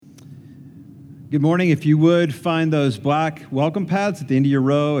Good morning. If you would, find those black welcome pads at the end of your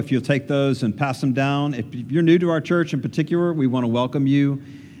row. If you'll take those and pass them down. If you're new to our church in particular, we want to welcome you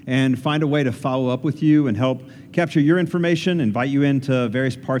and find a way to follow up with you and help capture your information, invite you into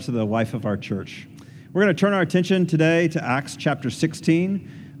various parts of the life of our church. We're going to turn our attention today to Acts chapter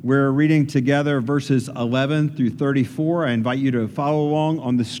 16. We're reading together verses 11 through 34. I invite you to follow along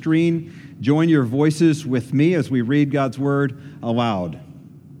on the screen. Join your voices with me as we read God's word aloud.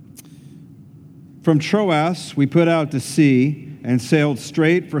 From Troas, we put out to sea and sailed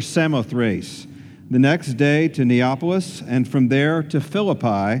straight for Samothrace, the next day to Neapolis, and from there to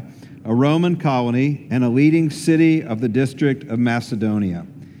Philippi, a Roman colony and a leading city of the district of Macedonia.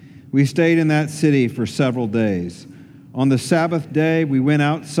 We stayed in that city for several days. On the Sabbath day, we went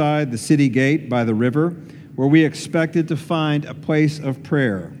outside the city gate by the river, where we expected to find a place of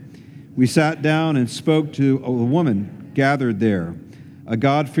prayer. We sat down and spoke to a woman gathered there, a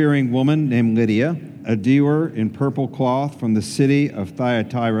God-fearing woman named Lydia, a dealer in purple cloth from the city of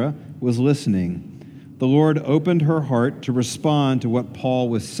Thyatira, was listening. The Lord opened her heart to respond to what Paul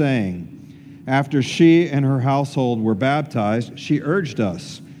was saying. After she and her household were baptized, she urged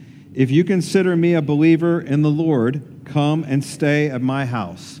us, "If you consider me a believer in the Lord, come and stay at my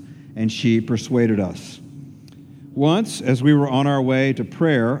house." And she persuaded us. Once, as we were on our way to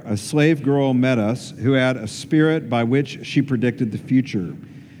prayer, a slave girl met us who had a spirit by which she predicted the future.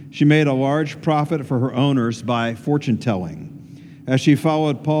 She made a large profit for her owners by fortune-telling. As she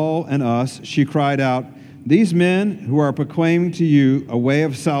followed Paul and us, she cried out, "These men who are proclaiming to you a way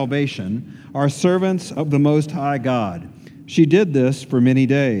of salvation are servants of the Most High God." She did this for many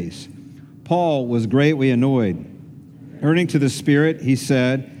days. Paul was greatly annoyed. Turning to the spirit, he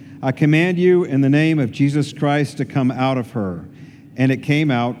said, "I command you in the name of Jesus Christ to come out of her." And it came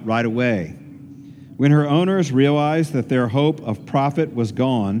out right away. When her owners realized that their hope of profit was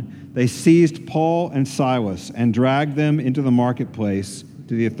gone, they seized Paul and Silas and dragged them into the marketplace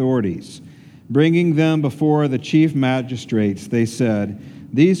to the authorities. Bringing them before the chief magistrates, they said,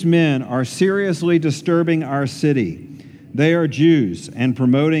 "These men are seriously disturbing our city. They are Jews and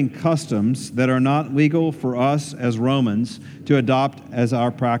promoting customs that are not legal for us as Romans to adopt as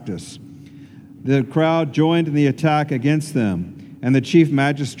our practice." The crowd joined in the attack against them, and the chief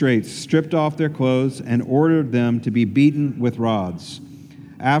magistrates stripped off their clothes and ordered them to be beaten with rods.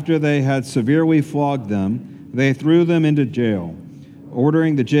 After they had severely flogged them, they threw them into jail,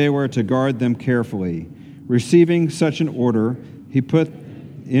 ordering the jailer to guard them carefully. Receiving such an order, he put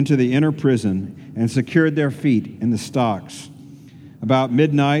into the inner prison and secured their feet in the stocks. About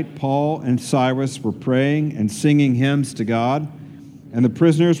midnight, Paul and Silas were praying and singing hymns to God, and the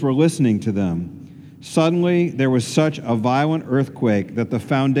prisoners were listening to them. Suddenly, there was such a violent earthquake that the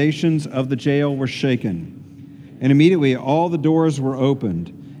foundations of the jail were shaken. And immediately all the doors were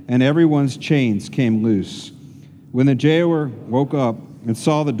opened, and everyone's chains came loose. When the jailer woke up and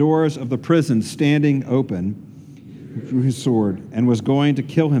saw the doors of the prison standing open, he drew his sword and was going to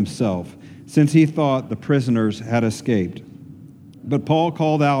kill himself, since he thought the prisoners had escaped. But Paul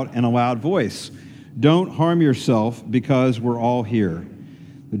called out in a loud voice, "Don't harm yourself, because we're all here."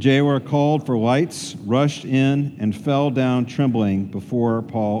 The jailer called for lights, rushed in, and fell down trembling before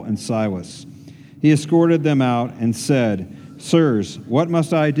Paul and Silas. He escorted them out and said, "Sirs, what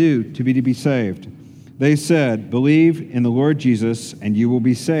must I do to be saved?" They said, "Believe in the Lord Jesus, and you will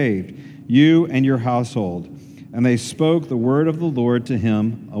be saved, you and your household." And they spoke the word of the Lord to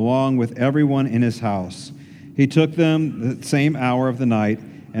him, along with everyone in his house. He took them the same hour of the night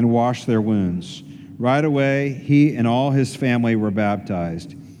and washed their wounds. Right away, he and all his family were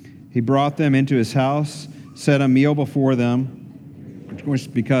baptized. He brought them into his house, set a meal before them,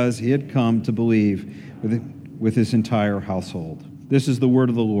 because he had come to believe with his entire household. This is the word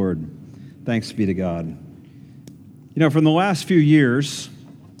of the Lord. Thanks be to God. You know, from the last few years,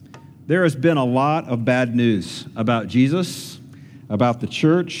 there has been a lot of bad news about Jesus, about the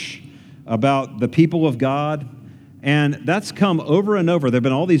church, about the people of God, and that's come over and over. There have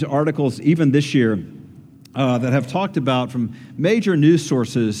been all these articles, even this year, that have talked about, from major news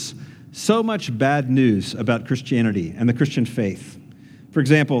sources, so much bad news about Christianity and the Christian faith. For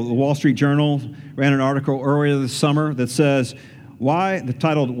example, the Wall Street Journal ran an article earlier this summer that says,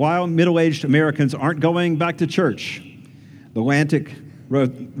 titled, "Why Middle-Aged Americans Aren't Going Back to Church." The Atlantic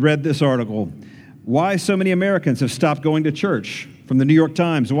read this article, "Why So Many Americans Have Stopped Going to Church." From the New York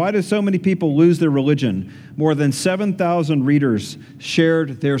Times, "Why do so many people lose their religion?" More than 7,000 readers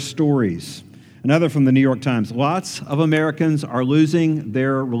shared their stories. Another from the New York Times, "Lots of Americans are losing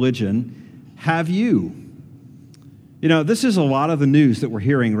their religion. Have you?" You know, this is a lot of the news that we're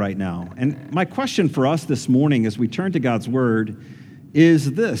hearing right now. And my question for us this morning as we turn to God's Word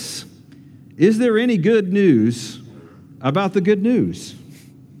is this: is there any good news about the good news?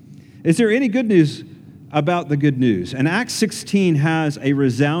 Is there any good news about the good news? And Acts 16 has a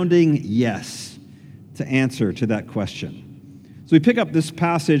resounding yes to answer to that question. So we pick up this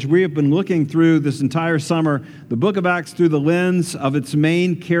passage. We have been looking through this entire summer, the book of Acts, through the lens of its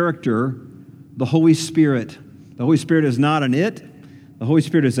main character, the Holy Spirit. The Holy Spirit is not an it. The Holy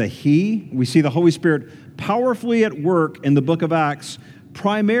Spirit is a he. We see the Holy Spirit powerfully at work in the book of Acts,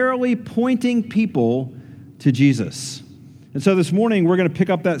 primarily pointing people to Jesus. And so this morning, we're going to pick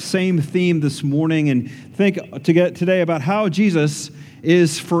up that same theme this morning and think today about how Jesus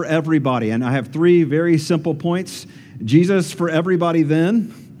is for everybody. And I have three very simple points. Jesus for everybody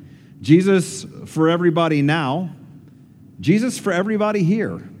then, Jesus for everybody now, Jesus for everybody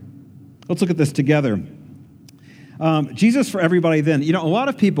here. Let's look at this together. Jesus for everybody then. You know, a lot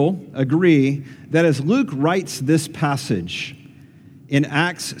of people agree that as Luke writes this passage in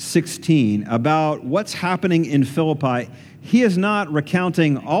Acts 16 about what's happening in Philippi, he is not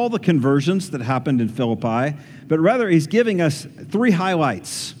recounting all the conversions that happened in Philippi, but rather he's giving us three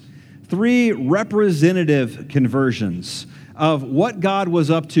highlights, three representative conversions of what God was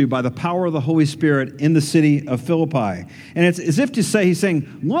up to by the power of the Holy Spirit in the city of Philippi. And it's as if to say, he's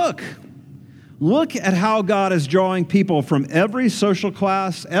saying, look at how God is drawing people from every social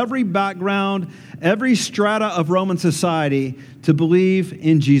class, every background, every strata of Roman society to believe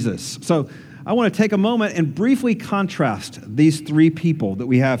in Jesus. So I want to take a moment and briefly contrast these three people that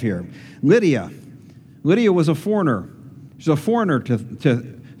we have here. Lydia was a foreigner. She's a foreigner to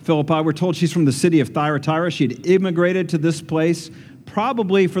Philippi. We're told she's from the city of Thyatira. She had immigrated to this place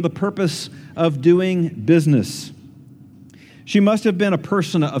probably for the purpose of doing business. She must have been a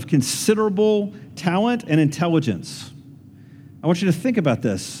person of considerable talent and intelligence. I want you to think about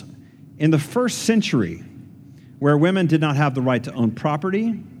this. In the first century, where women did not have the right to own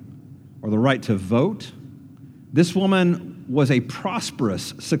property or the right to vote, this woman was a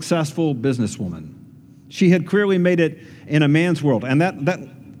prosperous, successful businesswoman. She had clearly made it in a man's world. And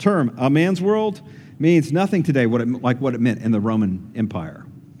that term, a man's world, means nothing today like what it meant in the Roman Empire.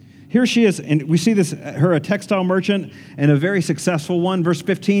 Here she is, and we see this, her a textile merchant and a very successful one. Verse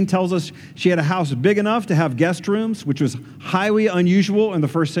 15 tells us she had a house big enough to have guest rooms, which was highly unusual in the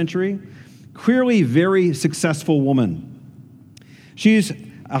first century. Clearly very successful woman. She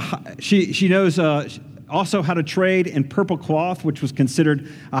knows also how to trade in purple cloth, which was considered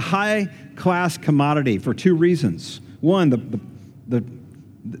a high-class commodity for two reasons. One,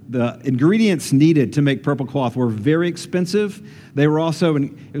 the ingredients needed to make purple cloth were very expensive. It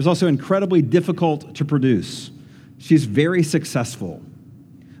was also incredibly difficult to produce. She's very successful.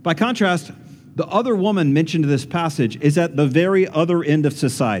 By contrast, the other woman mentioned in this passage is at the very other end of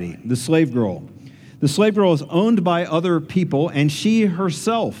society, the slave girl. The slave girl is owned by other people, and she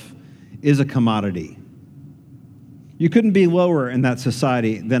herself is a commodity. You couldn't be lower in that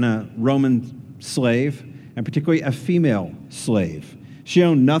society than a Roman slave, and particularly a female slave. She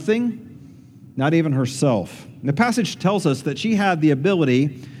owned nothing, not even herself. And the passage tells us that she had the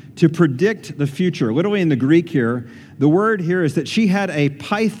ability to predict the future. Literally in the Greek here, the word here is that she had a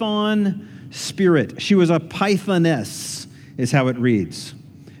python spirit. She was a pythoness, is how it reads.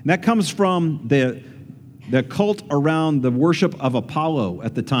 And that comes from the cult around the worship of Apollo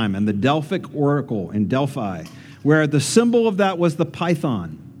at the time and the Delphic oracle in Delphi, where the symbol of that was the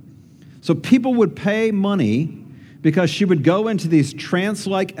python. So people would pay money because she would go into these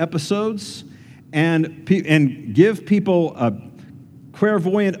trance-like episodes and give people a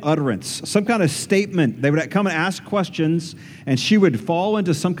clairvoyant utterance, some kind of statement. They would come and ask questions, and she would fall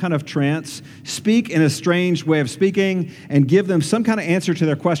into some kind of trance, speak in a strange way of speaking, and give them some kind of answer to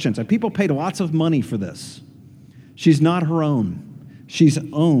their questions. And people paid lots of money for this. She's not her own. She's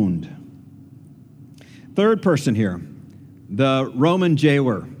owned. Third person here, the Roman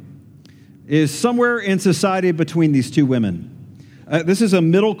jailer, is somewhere in society between these two women. This is a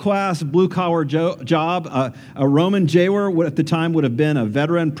middle-class, blue-collar job. A Roman jailer at the time would have been a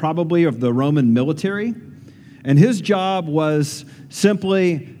veteran, probably of the Roman military. And his job was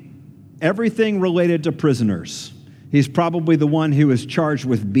simply everything related to prisoners. He's probably the one who is charged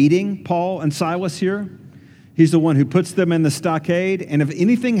with beating Paul and Silas here. He's the one who puts them in the stockade. And if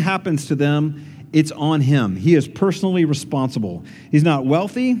anything happens to them, it's on him. He is personally responsible. He's not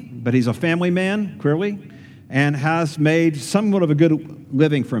wealthy, but he's a family man, clearly, and has made somewhat of a good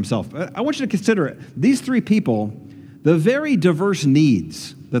living for himself. I want you to consider these three people, the very diverse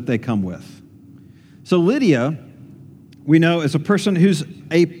needs that they come with. So Lydia, we know, is a person who's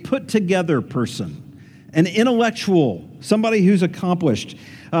a put-together person, an intellectual, somebody who's accomplished.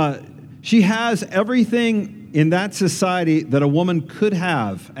 She has everything in that society that a woman could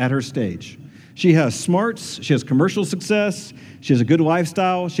have at her stage. She has smarts, she has commercial success, she has a good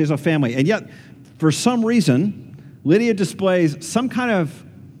lifestyle, she has a family. And yet, for some reason, Lydia displays some kind of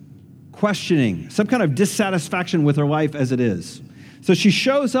questioning, some kind of dissatisfaction with her life as it is. So she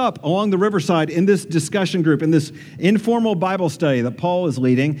shows up along the riverside in this discussion group, in this informal Bible study that Paul is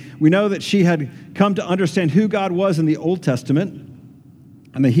leading. We know that she had come to understand who God was in the Old Testament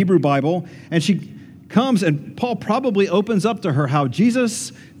and the Hebrew Bible, and she comes and Paul probably opens up to her how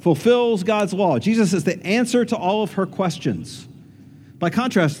Jesus fulfills God's law. Jesus is the answer to all of her questions. By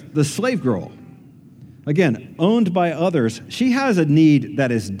contrast, the slave girl, again, owned by others, she has a need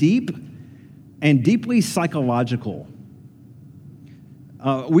that is deep and deeply psychological.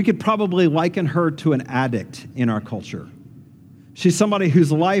 We could probably liken her to an addict in our culture. She's somebody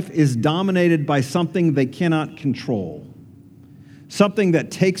whose life is dominated by something they cannot control, something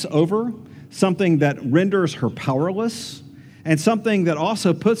that takes over, something that renders her powerless, and something that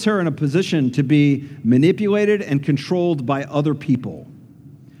also puts her in a position to be manipulated and controlled by other people.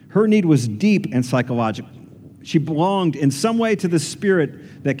 Her need was deep and psychological. She belonged in some way to the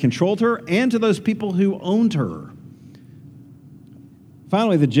spirit that controlled her and to those people who owned her.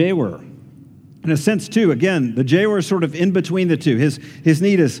 Finally, the jailer. In a sense, too, again, the jailer is sort of in between the two. His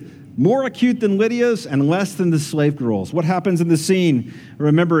need is more acute than Lydia's and less than the slave girl's. What happens in the scene,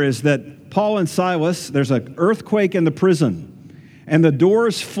 remember, is that Paul and Silas, there's an earthquake in the prison, and the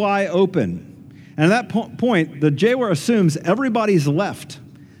doors fly open. And at that point, the jailer assumes everybody's left.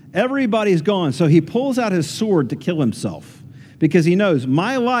 Everybody's gone. So he pulls out his sword to kill himself because he knows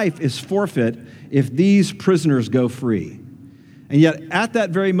my life is forfeit if these prisoners go free. And yet, at that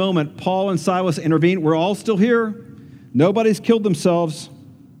very moment, Paul and Silas intervene. We're all still here. Nobody's killed themselves.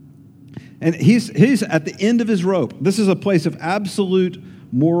 And he's at the end of his rope. This is a place of absolute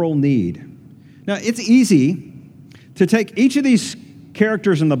moral need. Now, it's easy to take each of these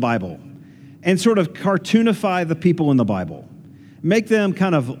characters in the Bible and sort of cartoonify the people in the Bible. Make them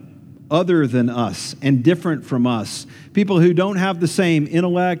kind of other than us and different from us. People who don't have the same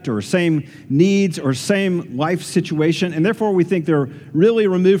intellect or same needs or same life situation, and therefore we think they're really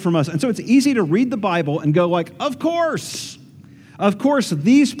removed from us. And so it's easy to read the Bible and go like, of course,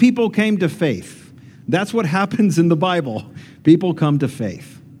 these people came to faith. That's what happens in the Bible. People come to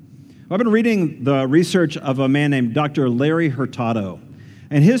faith. I've been reading the research of a man named Dr. Larry Hurtado,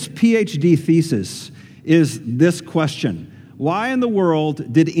 and his PhD thesis is this question: why in the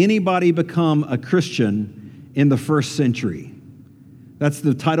world did anybody become a Christian in the first century? That's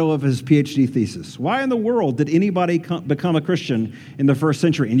the title of his PhD thesis. Why in the world did anybody become a Christian in the first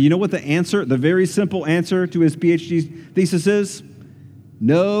century? And you know what the answer, the very simple answer to his PhD thesis is?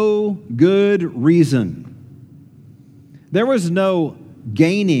 No good reason. There was no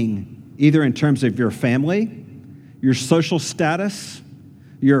gaining either in terms of your family, your social status,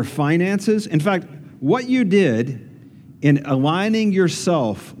 your finances. In fact, what you did in aligning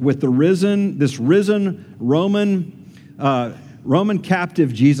yourself with this risen Roman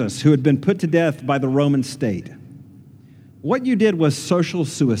captive Jesus who had been put to death by the Roman state, what you did was social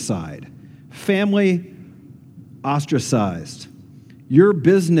suicide, family ostracized, your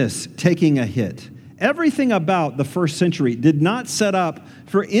business taking a hit. Everything about the first century did not set up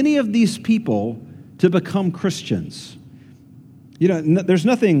for any of these people to become Christians. You know, there's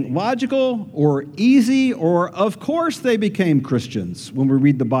nothing logical or easy or of course they became Christians when we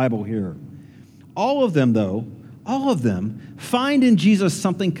read the Bible here. All of them, though, find in Jesus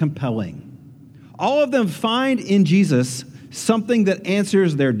something compelling. All of them find in Jesus something that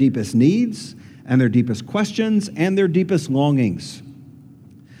answers their deepest needs and their deepest questions and their deepest longings.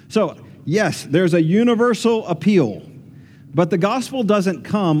 So, yes, there's a universal appeal, but the gospel doesn't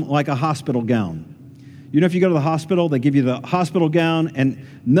come like a hospital gown. You know, if you go to the hospital, they give you the hospital gown, and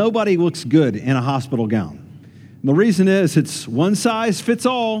nobody looks good in a hospital gown. And the reason is it's one size fits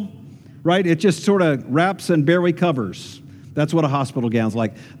all, right? It just sort of wraps and barely covers. That's what a hospital gown's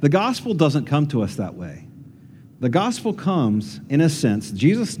like. The gospel doesn't come to us that way. The gospel comes, in a sense,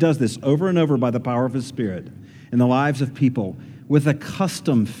 Jesus does this over and over by the power of his Spirit in the lives of people with a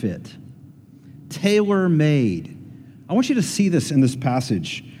custom fit, tailor-made. I want you to see this in this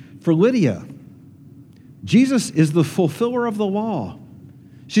passage. For Lydia, Jesus is the fulfiller of the law.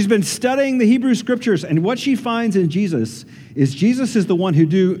 She's been studying the Hebrew Scriptures, and what she finds in Jesus is the one who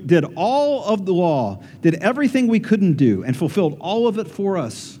did all of the law, did everything we couldn't do, and fulfilled all of it for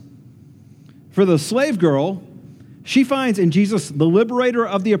us. For the slave girl, she finds in Jesus the liberator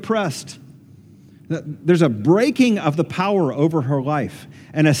of the oppressed. There's a breaking of the power over her life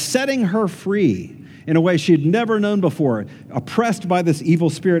and a setting her free in a way she'd never known before, oppressed by this evil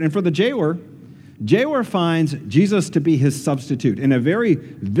spirit. And for the jailer, Jaywar finds Jesus to be his substitute in a very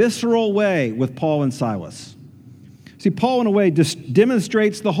visceral way with Paul and Silas. See, Paul, in a way,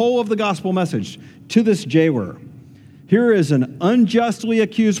 demonstrates the whole of the gospel message to this Jaywar. Here is an unjustly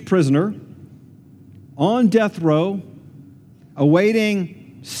accused prisoner on death row,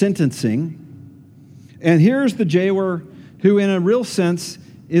 awaiting sentencing. And here's the Jaywar who, in a real sense,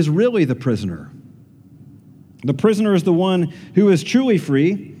 is really the prisoner. The prisoner is the one who is truly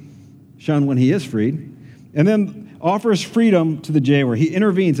free, shown when he is freed, and then offers freedom to the Jaywar. He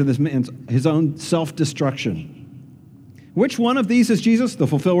intervenes in this man's his own self-destruction. Which one of these is Jesus? The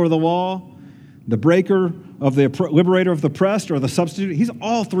fulfiller of the law, the breaker of the liberator of the oppressed, or the substitute? He's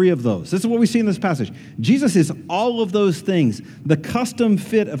all three of those. This is what we see in this passage. Jesus is all of those things, the custom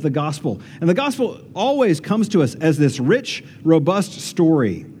fit of the gospel. And the gospel always comes to us as this rich, robust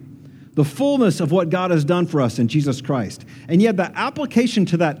story, the fullness of what God has done for us in Jesus Christ. And yet the application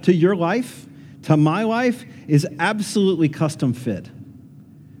to that, to your life, to my life, is absolutely custom fit.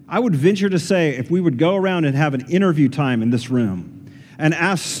 I would venture to say, if we would go around and have an interview time in this room and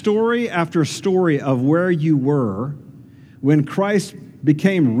ask story after story of where you were when Christ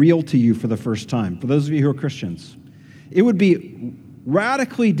became real to you for the first time, for those of you who are Christians, it would be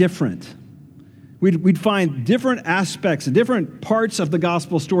radically different. We'd find different aspects, different parts of the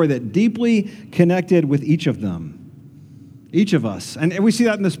gospel story that deeply connected with each of them, each of us. And we see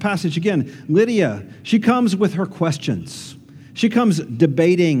that in this passage again. Lydia, she comes with her questions. She comes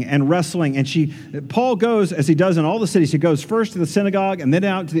debating and wrestling, and Paul goes, as he does in all the cities, he goes first to the synagogue and then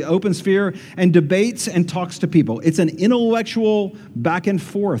out to the open sphere and debates and talks to people. It's an intellectual back and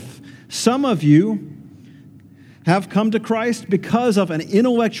forth. Some of you have come to Christ because of an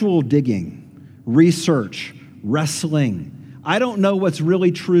intellectual digging, research, wrestling. I don't know what's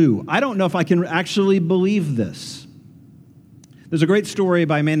really true. I don't know if I can actually believe this. There's a great story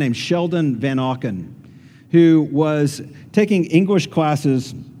by a man named Sheldon Van Auken, who was taking English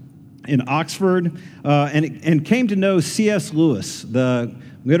classes in Oxford and came to know C.S. Lewis, the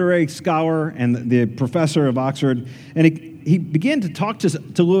literary scholar and the professor of Oxford. And he began to talk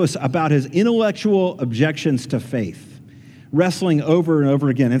to Lewis about his intellectual objections to faith, wrestling over and over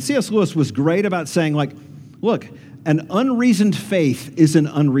again. And C.S. Lewis was great about saying, like, look, an unreasoned faith is an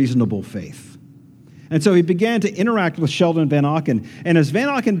unreasonable faith. And so he began to interact with Sheldon Van Auken. And as Van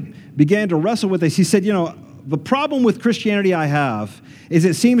Auken began to wrestle with this, he said, the problem with Christianity I have is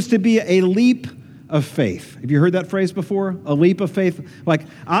it seems to be a leap of faith. Have you heard that phrase before? A leap of faith? Like,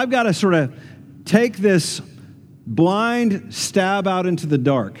 I've got to sort of take this blind stab out into the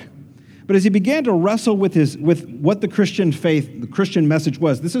dark. But as he began to wrestle with what the Christian faith, the Christian message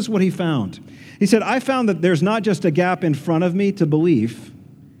was, this is what he found. He said, I found that there's not just a gap in front of me to believe,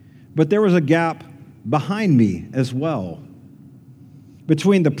 but there was a gap behind me as well,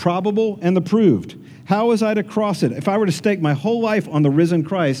 between the probable and the proved. How was I to cross it? If I were to stake my whole life on the risen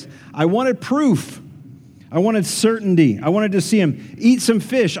Christ, I wanted proof. I wanted certainty. I wanted to see him eat some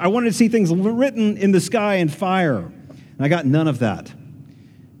fish. I wanted to see things written in the sky in fire. And I got none of that.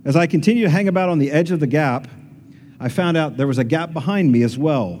 As I continued to hang about on the edge of the gap, I found out there was a gap behind me as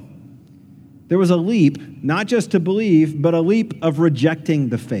well. There was a leap, not just to believe, but a leap of rejecting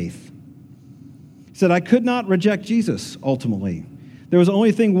the faith. He said, I could not reject Jesus, ultimately. There was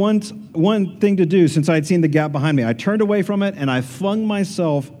only one thing to do since I had seen the gap behind me. I turned away from it, and I flung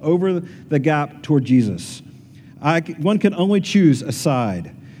myself over the gap toward Jesus. One can only choose a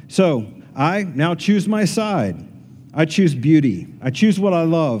side. So I now choose my side. I choose beauty. I choose what I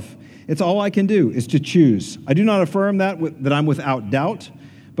love. It's all I can do is to choose. I do not affirm that I'm without doubt,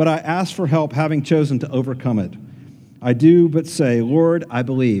 but I ask for help having chosen to overcome it. I do but say, Lord, I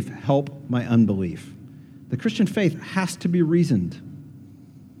believe. Help my unbelief. The Christian faith has to be reasoned.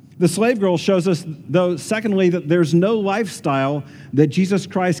 The slave girl shows us, though, secondly, that there's no lifestyle that Jesus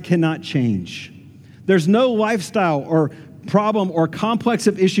Christ cannot change. There's no lifestyle or problem or complex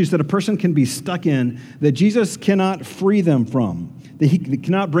of issues that a person can be stuck in that Jesus cannot free them from, that he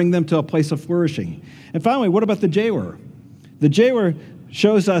cannot bring them to a place of flourishing. And finally, what about the Jaywar? The Jaywar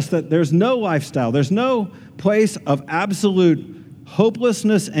shows us that there's no lifestyle, there's no place of absolute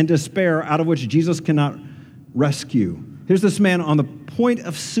hopelessness and despair out of which Jesus cannot rescue. Here's this man on the point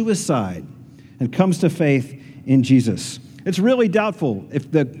of suicide and comes to faith in Jesus. It's really doubtful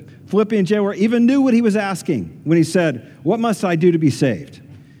if the Philippian jailer even knew what he was asking when he said, what must I do to be saved?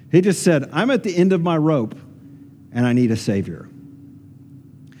 He just said, I'm at the end of my rope and I need a Savior.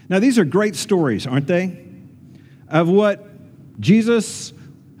 Now, these are great stories, aren't they? Of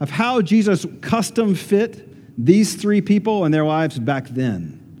how Jesus custom fit these three people and their lives back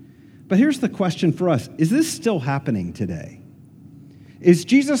then. But here's the question for us. Is this still happening today? Is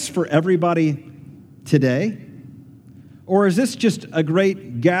Jesus for everybody today? Or is this just a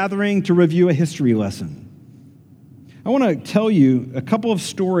great gathering to review a history lesson? I want to tell you a couple of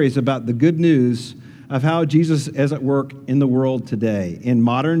stories about the good news of how Jesus is at work in the world today, in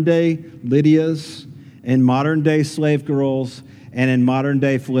modern-day Lydias, in modern-day slave girls, and in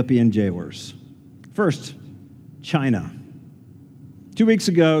modern-day Philippian jailers. First, China. 2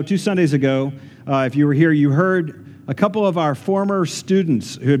 Sundays ago, if you were here, you heard a couple of our former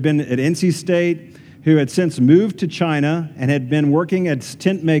students who had been at NC State, who had since moved to China and had been working as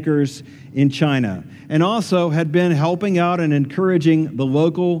tent makers in China, and also had been helping out and encouraging the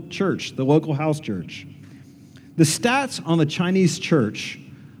local church, the local house church. The stats on the Chinese church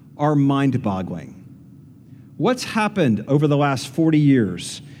are mind-boggling. What's happened over the last 40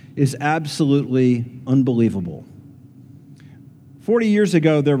 years is absolutely unbelievable. 40 years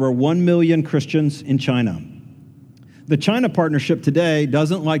ago, there were 1 million Christians in China. The China Partnership today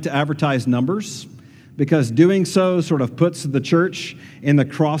doesn't like to advertise numbers because doing so sort of puts the church in the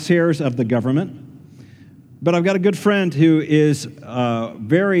crosshairs of the government. But I've got a good friend who is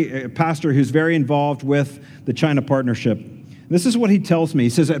a pastor who's very involved with the China Partnership. This is what he tells me. He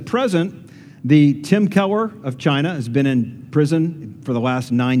says, at present, the Tim Keller of China has been in prison for the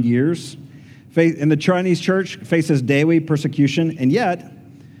last 9 years. And the Chinese church faces daily persecution, and yet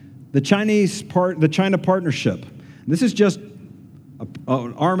the China Partnership, this is just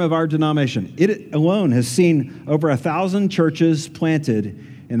an arm of our denomination. It alone has seen over 1,000 churches planted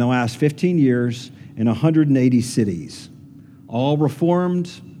in the last 15 years in 180 cities, all reformed,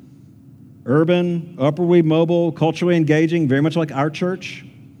 urban, upwardly mobile, culturally engaging, very much like our church.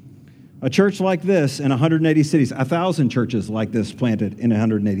 A church like this in 180 cities, 1,000 churches like this planted in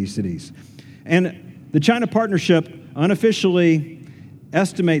 180 cities. And the China Partnership unofficially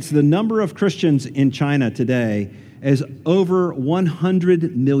estimates the number of Christians in China today as over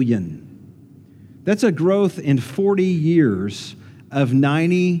 100 million. That's a growth in 40 years of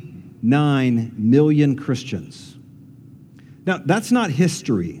 99 million Christians. Now, that's not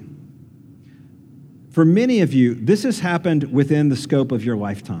history. For many of you, this has happened within the scope of your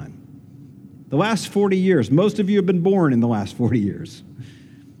lifetime. The last 40 years, most of you have been born in the last 40 years.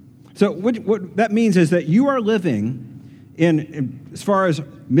 So what that means is that you are living in, as far as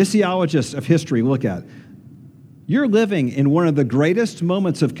missiologists of history look at, you're living in one of the greatest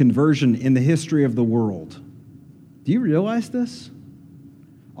moments of conversion in the history of the world. Do you realize this?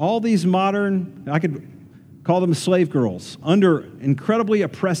 All these modern, I could call them slave girls, under incredibly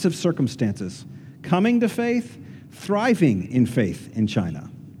oppressive circumstances, coming to faith, thriving in faith in China.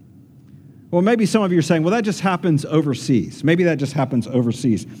 Well, maybe some of you are saying, well, that just happens overseas. Maybe that just happens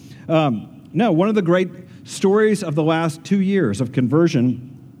overseas. No, one of the great stories of the last 2 years of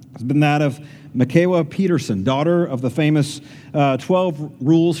conversion has been that of Mikhaila Peterson, daughter of the famous 12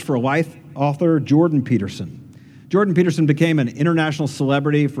 Rules for Life author Jordan Peterson. Jordan Peterson became an international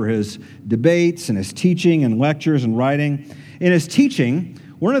celebrity for his debates and his teaching and lectures and writing. In his teaching,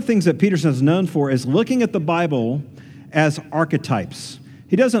 one of the things that Peterson is known for is looking at the Bible as archetypes.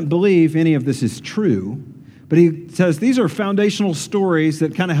 He doesn't believe any of this is true, but he says these are foundational stories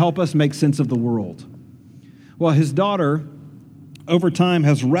that kind of help us make sense of the world. Well, his daughter, over time,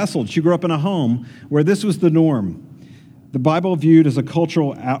 has wrestled. She grew up in a home where this was the norm. The Bible viewed as a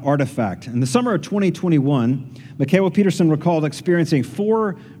cultural artifact. In the summer of 2021, Mikhaila Peterson recalled experiencing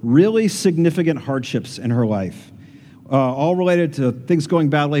 4 really significant hardships in her life, all related to things going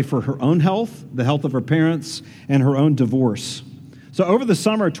badly for her own health, the health of her parents, and her own divorce. So over the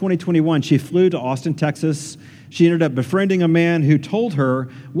summer of 2021, she flew to Austin, Texas. She ended up befriending a man who told her,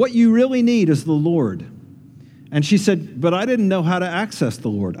 what you really need is the Lord. And she said, but I didn't know how to access the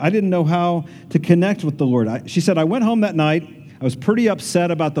Lord. I didn't know how to connect with the Lord. She said, I went home that night. I was pretty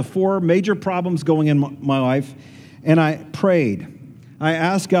upset about the 4 major problems going in my life, and I prayed. I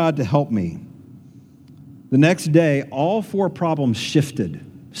asked God to help me. The next day, all 4 problems shifted.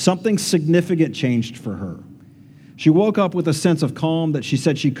 Something significant changed for her. She woke up with a sense of calm that she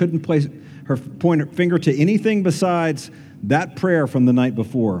said she couldn't point her finger to anything besides that prayer from the night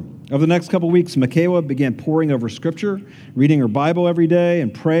before. Over the next couple of weeks, Mikhaila began poring over Scripture, reading her Bible every day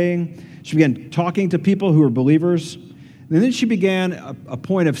and praying. She began talking to people who were believers. And then she began a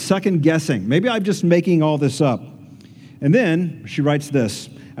point of second guessing. Maybe I'm just making all this up. And then she writes this,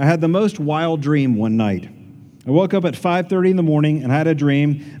 I had the most wild dream one night. I woke up at 5:30 in the morning and had a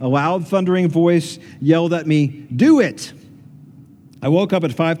dream. A loud, thundering voice yelled at me, do it. I woke up at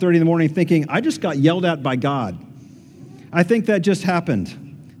 5:30 in the morning thinking, I just got yelled at by God. I think that just happened.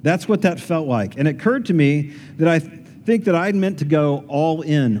 That's what that felt like. And it occurred to me that I think that I'd meant to go all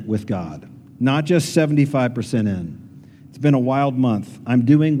in with God, not just 75% in. It's been a wild month. I'm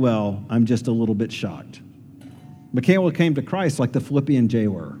doing well. I'm just a little bit shocked. Michaela came to Christ like the Philippian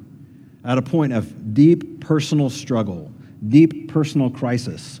jailer at a point of deep personal struggle, deep personal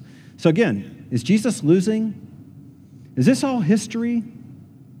crisis. So again, is Jesus losing? Is this all history?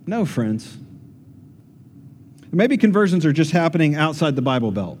 No, friends. Maybe conversions are just happening outside the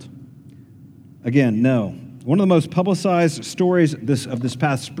Bible Belt. Again, no. One of the most publicized stories of this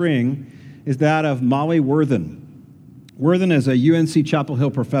past spring is that of Molly Worthen. Worthen is a UNC Chapel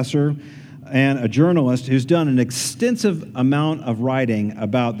Hill professor and a journalist who's done an extensive amount of writing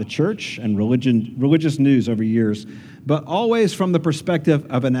about the church and religious news over years, but always from the perspective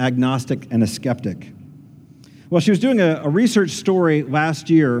of an agnostic and a skeptic. Well, she was doing a research story last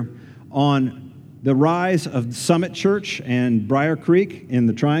year on the rise of Summit Church and Briar Creek in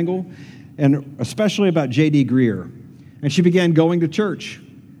the Triangle, and especially about J.D. Greear. And she began going to church,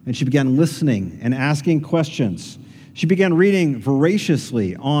 and she began listening and asking questions. She began reading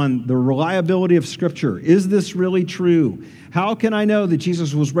voraciously on the reliability of Scripture. Is this really true? How can I know that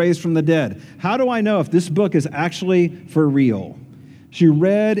Jesus was raised from the dead? How do I know if this book is actually for real? She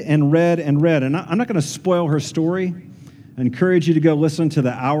read and read and read, and I'm not going to spoil her story. I encourage you to go listen to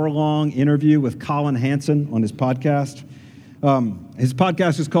the hour-long interview with Colin Hansen on his podcast. His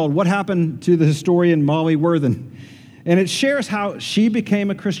podcast is called What Happened to the Historian Molly Worthen? And it shares how she became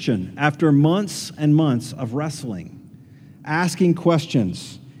a Christian after months and months of wrestling, asking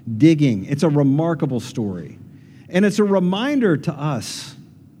questions, digging. It's a remarkable story. And it's a reminder to us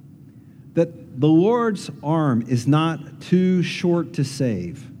that the Lord's arm is not too short to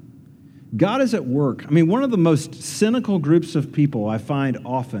save. God is at work. I mean, one of the most cynical groups of people I find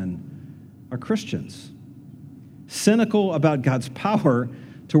often are Christians. Cynical about God's power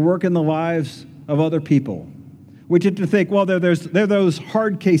to work in the lives of other people. We tend to think, well, there are those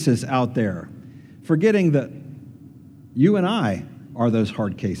hard cases out there, forgetting that you and I are those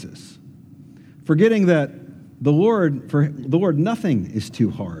hard cases. Forgetting that for the Lord, nothing is too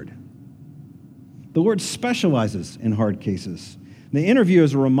hard. The Lord specializes in hard cases. The interview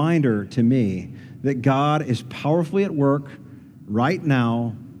is a reminder to me that God is powerfully at work right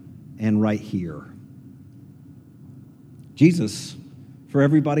now and right here. Jesus for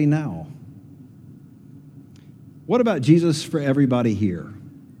everybody now. What about Jesus for everybody here?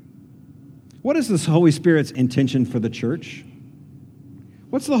 What is this Holy Spirit's intention for the church?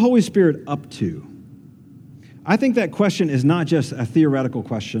 What's the Holy Spirit up to? I think that question is not just a theoretical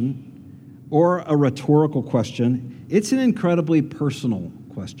question or a rhetorical question. It's an incredibly personal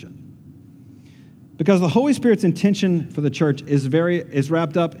question. Because the Holy Spirit's intention for the church is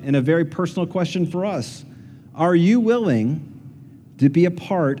wrapped up in a very personal question for us. Are you willing to be a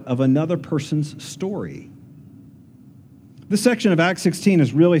part of another person's story? This section of Acts 16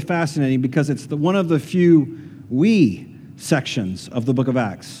 is really fascinating because it's one of the few we sections of the book of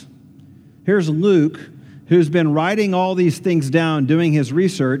Acts. Here's Luke, who's been writing all these things down, doing his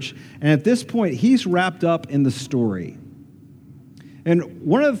research, and at this point, he's wrapped up in the story. And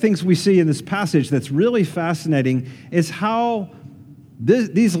one of the things we see in this passage that's really fascinating is how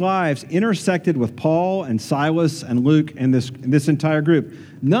these lives intersected with Paul and Silas and Luke and this entire group.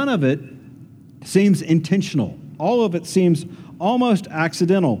 None of it seems intentional. All of it seems almost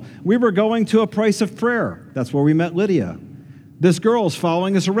accidental. We were going to a place of prayer. That's where we met Lydia. This girl's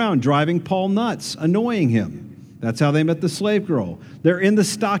following us around, driving Paul nuts, annoying him. That's how they met the slave girl. They're in the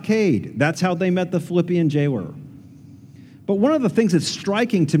stockade. That's how they met the Philippian jailer. But one of the things that's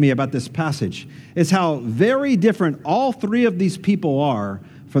striking to me about this passage is how very different all three of these people are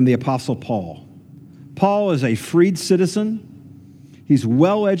from the Apostle Paul. Paul is a freed citizen. He's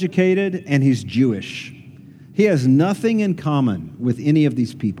well-educated, and he's Jewish. He has nothing in common with any of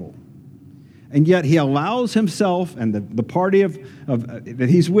these people. And yet he allows himself and the party that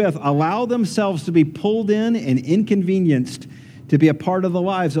he's with allow themselves to be pulled in and inconvenienced to be a part of the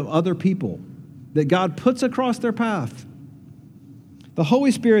lives of other people that God puts across their path. The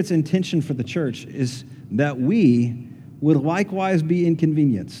Holy Spirit's intention for the church is that we would likewise be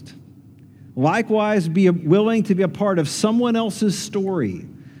inconvenienced, likewise be willing to be a part of someone else's story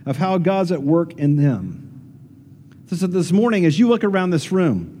of how God's at work in them. So this morning, as you look around this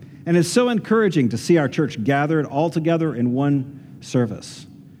room, and it's so encouraging to see our church gathered all together in one service,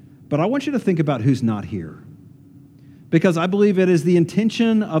 but I want you to think about who's not here, because I believe it is the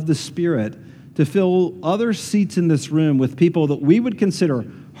intention of the Spirit to fill other seats in this room with people that we would consider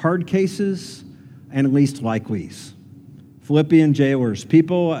hard cases and least likelies. Philippian jailers,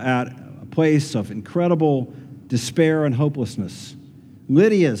 people at a place of incredible despair and hopelessness.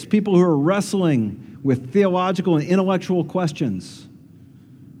 Lydia's, people who are wrestling with theological and intellectual questions.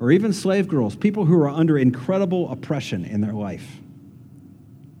 or even slave girls, people who are under incredible oppression in their life.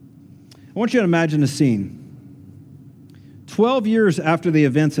 I want you to imagine a scene. 12 years after the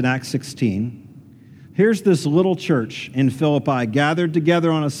events in Acts 16, here's this little church in Philippi gathered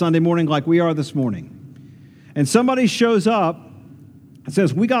together on a Sunday morning like we are this morning. And somebody shows up and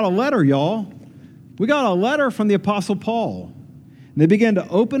says, "We got a letter, y'all. We got a letter from the Apostle Paul." And they begin to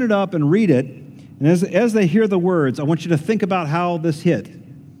open it up and read it. And as they hear the words, I want you to think about how this hit.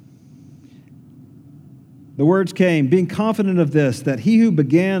 The words came, "Being confident of this, that he who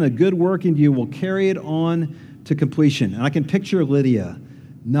began a good work in you will carry it on to completion." And I can picture Lydia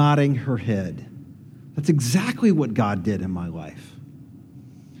nodding her head. That's exactly what God did in my life.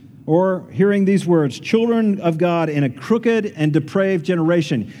 Or hearing these words, "Children of God in a crooked and depraved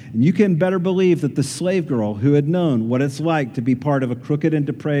generation." And you can better believe that the slave girl who had known what it's like to be part of a crooked and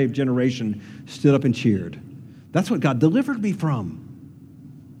depraved generation stood up and cheered. That's what God delivered me from.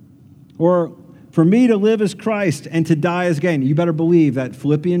 Or, "For me to live as Christ and to die as gain." You better believe that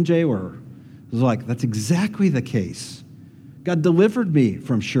Philippian jailer was like, that's exactly the case. God delivered me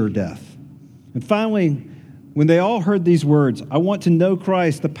from sure death. And finally, when they all heard these words, "I want to know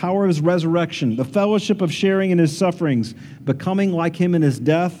Christ, the power of his resurrection, the fellowship of sharing in his sufferings, becoming like him in his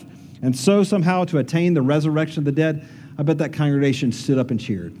death, and so somehow to attain the resurrection of the dead," I bet that congregation stood up and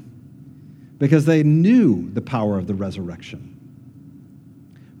cheered because they knew the power of the resurrection.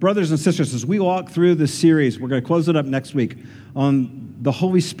 Brothers and sisters, as we walk through this series, we're going to close it up next week on the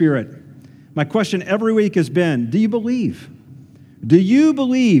Holy Spirit. My question every week has been, do you believe? Do you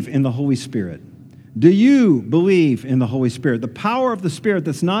believe in the Holy Spirit? Do you believe in the Holy Spirit? The power of the Spirit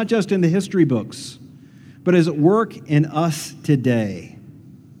that's not just in the history books, but is at work in us today.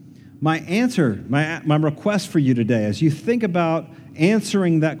 My answer, my request for you today, as you think about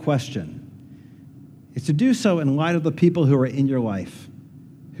answering that question, is to do so in light of the people who are in your life,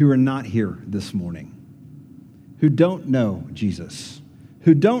 who are not here this morning, who don't know Jesus,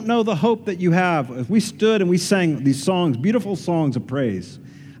 who don't know the hope that you have. As we stood and we sang these songs, beautiful songs of praise,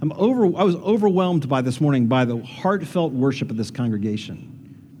 I was overwhelmed by this morning by the heartfelt worship of this congregation.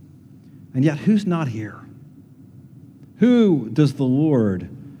 And yet, who's not here? Who does the Lord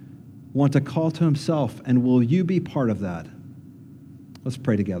want to call to himself, and will you be part of that? Let's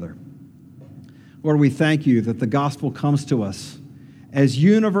pray together. Lord, we thank you that the gospel comes to us as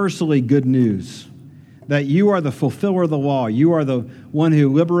universally good news, that you are the fulfiller of the law. You are the one who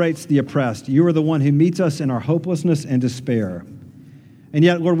liberates the oppressed. You are the one who meets us in our hopelessness and despair. And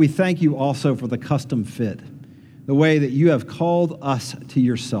yet, Lord, we thank you also for the custom fit, the way that you have called us to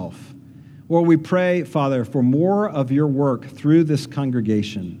yourself. Lord, we pray, Father, for more of your work through this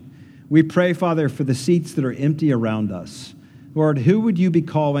congregation. We pray, Father, for the seats that are empty around us. Lord, who would you be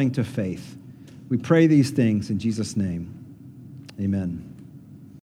calling to faith? We pray these things in Jesus' name. Amen.